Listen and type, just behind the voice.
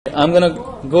I'm gonna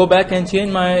go back and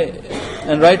change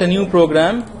and write a new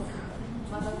program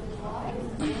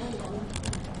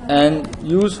and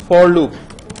use for loop.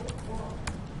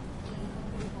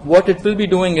 What it will be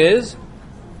doing is,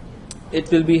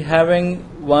 it will be having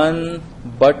one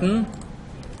button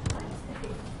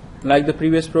like the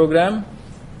previous program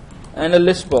and a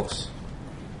list box.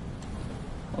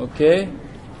 Okay,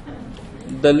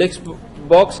 the list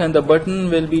box and the button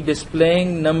will be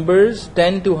displaying numbers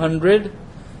 10 to 100,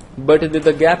 but with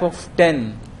a gap of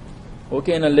 10.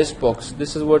 Okay, in a list box.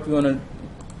 This is what we want to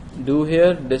do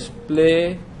here.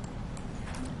 Display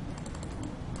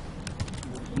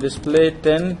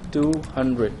 10 to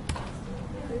 100.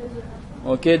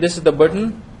 Okay, this is the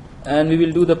button, and we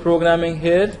will do the programming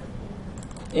here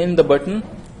in the button.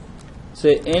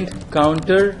 Say int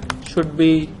counter should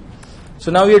be.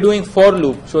 So now we are doing for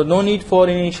loop, so no need for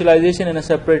initialization in a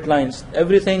separate lines.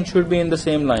 Everything should be in the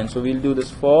same line. So we'll do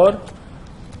this for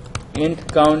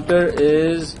int counter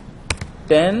is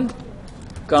 10,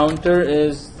 counter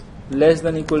is less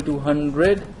than equal to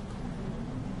 100,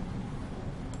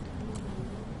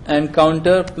 and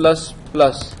counter plus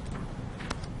plus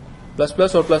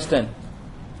or plus 10?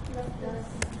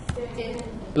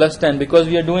 Plus 10, because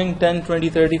we are doing 10, 20,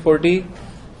 30, 40,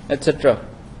 etc.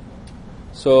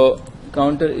 So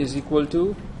counter is equal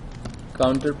to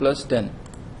counter plus 10.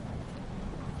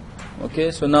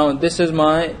 Okay, so now this is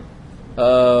my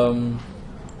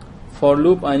for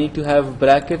loop. I need to have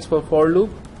brackets for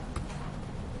loop.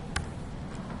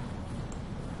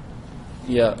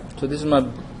 Yeah, so this is my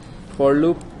for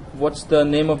loop. What's the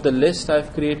name of the list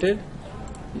I've created?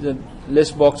 The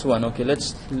listbox 1. Okay,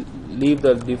 let's leave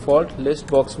the default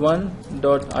listbox 1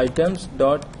 dot items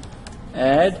dot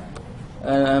add,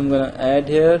 and I'm gonna add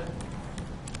here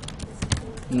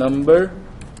number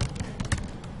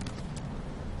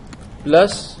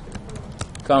plus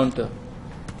counter.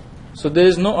 So there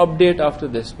is no update after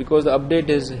this because the update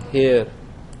is here.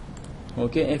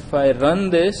 Okay, if I run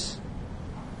this,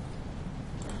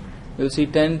 you'll see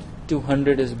 10 to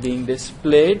 100 is being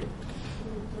displayed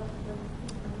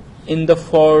in the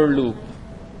for loop.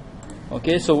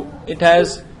 Okay, so it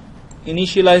has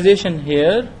initialization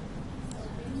here.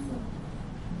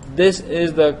 This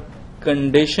is the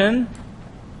condition,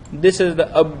 this is the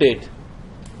update,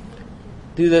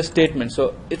 these are statements.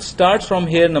 So it starts from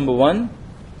here, number 1,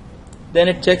 then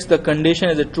it checks the condition,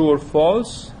 is it true or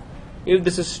false. If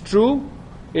this is true,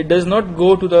 it does not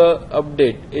go to the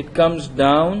update, it comes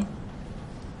down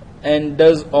and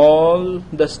does all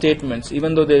the statements.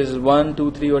 Even though there is 1,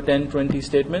 2, 3 or 10, 20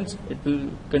 statements, it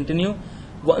will continue.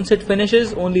 Once it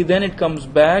finishes, only then it comes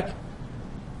back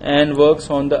and works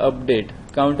on the update.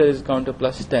 Counter is counter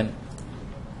plus 10,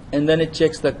 and then it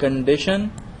checks the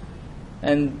condition,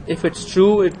 and if it's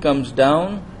true, it comes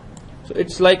down. So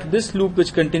it's like this loop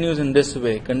which continues in this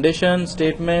way: condition,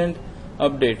 statement,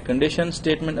 update, condition,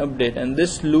 statement, update, and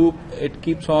this loop, it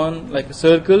keeps on like a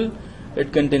circle.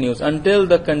 It continues until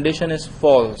the condition is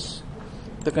false.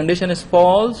 If the condition is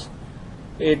false,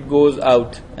 it goes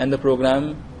out, and the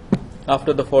program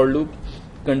after the for loop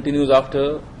continues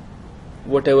after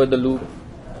whatever the loop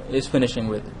is finishing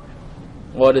with,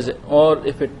 or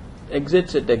if it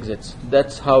exits, it exits.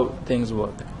 That's how things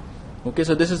work. Okay,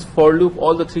 so this is for loop.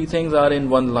 All the three things are in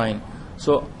one line.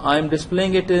 So I'm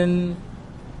displaying it in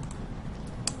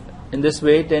this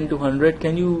way, 10 to 100.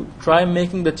 Can you try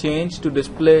making the change to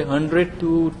display 100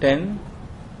 to 10?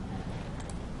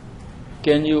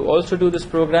 Can you also do this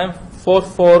program for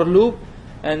loop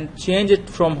and change it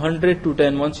from 100 to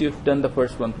 10 once you've done the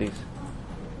first one, please?